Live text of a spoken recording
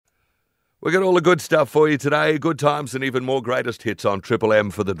We got all the good stuff for you today. Good times and even more greatest hits on Triple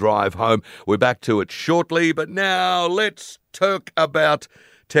M for the drive home. We're back to it shortly, but now let's talk about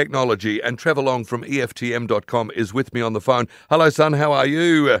technology. And Trevor Long from EFTM.com is with me on the phone. Hello, son. How are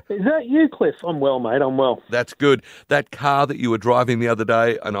you? Is that you, Cliff? I'm well, mate. I'm well. That's good. That car that you were driving the other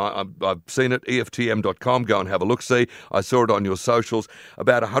day, and I've seen it, EFTM.com. Go and have a look-see. I saw it on your socials.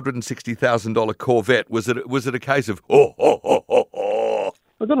 About $160,000 Corvette. Was it a case of,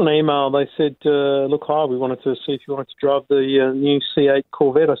 I got an email. They said, look, hi, we wanted to see if you wanted to drive the new C8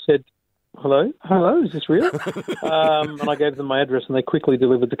 Corvette. I said, hello, is this real? And I gave them my address and they quickly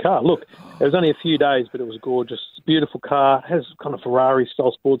delivered the car. Look, it was only a few days, but it was gorgeous. Beautiful car, has kind of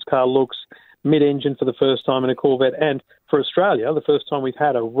Ferrari-style sports car looks, mid-engine for the first time in a Corvette. And for Australia, the first time we've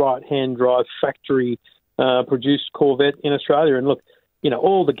had a right-hand drive factory-produced Corvette in Australia. And look,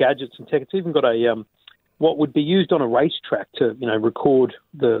 all the gadgets and tech, it's even got a what would be used on a racetrack to, record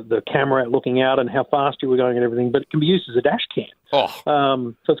the camera looking out and how fast you were going and everything, but it can be used as a dash cam. So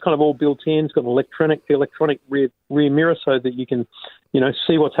it's kind of all built in. It's got an electronic rear mirror so that you can,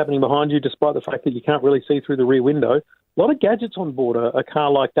 see what's happening behind you, despite the fact that you can't really see through the rear window. A lot of gadgets on board a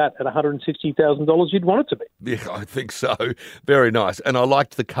car like that at $160,000. You'd want it to be. Yeah, I think so. Very nice. And I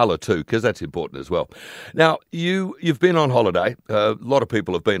liked the colour too, because that's important as well. Now, you've been on holiday. A lot of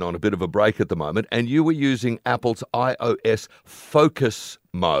people have been on a bit of a break at the moment, and you were using Apple's iOS Focus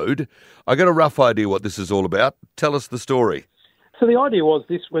mode. I got a rough idea what this is all about. Tell us the story. So the idea was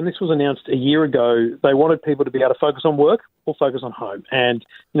when this was announced a year ago, they wanted people to be able to focus on work or focus on home. And,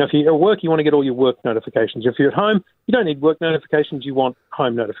 if you're at work, you want to get all your work notifications. If you're at home, you don't need work notifications, you want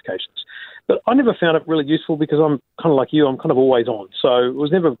home notifications. But I never found it really useful because I'm kind of like you, I'm kind of always on. So it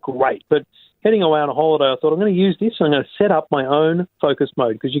was never great. But heading away on a holiday, I thought I'm going to use this and I'm going to set up my own focus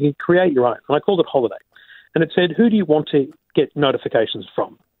mode because you can create your own. And I called it Holiday. And it said, who do you want to get notifications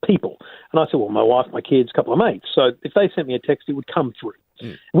from? People. And I said, well, my wife, my kids, a couple of mates. So if they sent me a text, it would come through.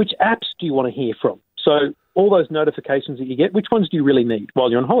 Which apps do you want to hear from? So all those notifications that you get, which ones do you really need while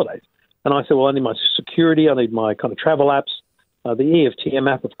you're on holidays? And I said, well, I need my security, I need my kind of travel apps, the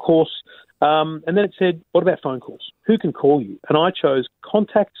EFTM app, of course. And then it said, what about phone calls? Who can call you? And I chose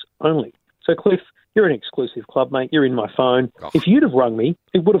contacts only. So, Cliff, you're an exclusive club, mate. You're in my phone. If you'd have rung me,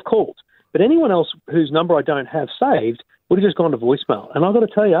 it would have called. But anyone else whose number I don't have saved would have just gone to voicemail. And I've got to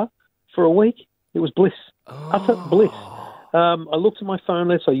tell you, for a week, it was bliss. Utter bliss. I looked at my phone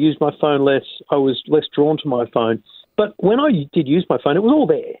less. I used my phone less. I was less drawn to my phone. But when I did use my phone, it was all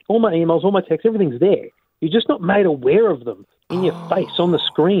there. All my emails, all my texts, everything's there. You're just not made aware of them in your face on the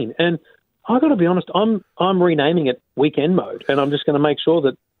screen. And I've got to be honest, I'm renaming it weekend mode. And I'm just going to make sure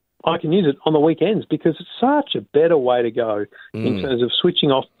that I can use it on the weekends because it's such a better way to go in terms of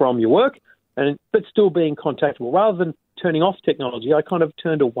switching off from your work but still being contactable. Rather than turning off technology, I kind of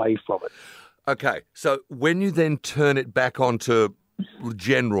turned away from it. Okay, so when you then turn it back onto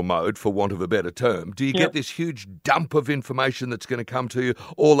general mode, for want of a better term, do you get this huge dump of information that's going to come to you,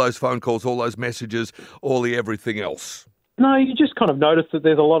 all those phone calls, all those messages, all the everything else? No, you just kind of notice that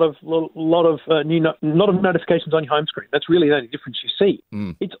there's a lot of notifications on your home screen. That's really the only difference you see.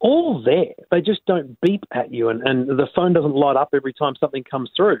 It's all there. They just don't beep at you, and the phone doesn't light up every time something comes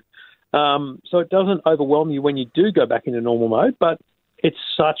through. So it doesn't overwhelm you when you do go back into normal mode, but it's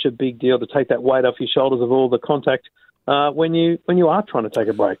such a big deal to take that weight off your shoulders of all the contact when you are trying to take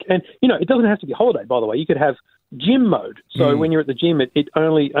a break. And, it doesn't have to be holiday, by the way. You could have gym mode. So when you're at the gym, it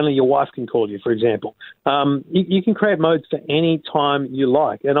only your wife can call you, for example. You can create modes for any time you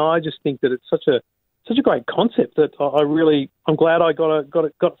like. And I just think that it's such a great concept that I'm glad I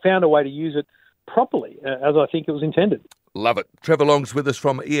found a way to use it properly as I think it was intended. Love it. Trevor Long's with us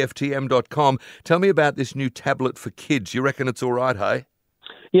from EFTM.com. Tell me about this new tablet for kids. You reckon it's all right, hey?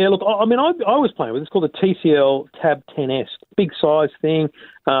 Yeah, look, I was playing with it. It's called the TCL Tab 10S. Big size thing,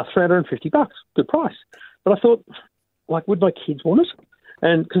 $350. Good price. But I thought, would my kids want it?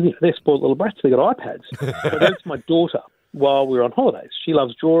 And because they're spoiled little brats, they got iPads. So I gave it to my daughter while we were on holidays. She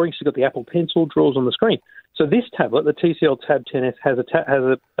loves drawing. She's got the Apple Pencil, draws on the screen. So this tablet, the TCL Tab 10S, has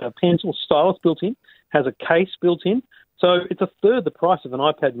a pencil stylus built in, has a case built in. So it's a third the price of an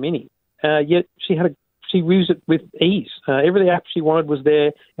iPad mini. Yet she used it with ease. Every app she wanted was there.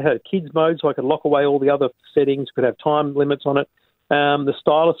 It had a kids mode, so I could lock away all the other settings. Could have time limits on it. The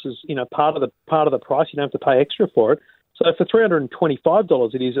stylus is, part of the price. You don't have to pay extra for it. So for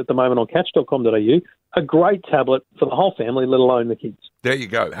 $325 it is at the moment on catch.com.au, a great tablet for the whole family, let alone the kids. There you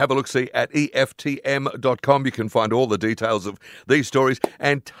go. Have a look-see at EFTM.com. You can find all the details of these stories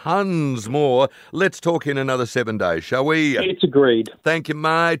and tons more. Let's talk in another 7 days, shall we? It's agreed. Thank you,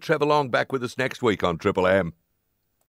 mate. Trevor Long back with us next week on Triple M.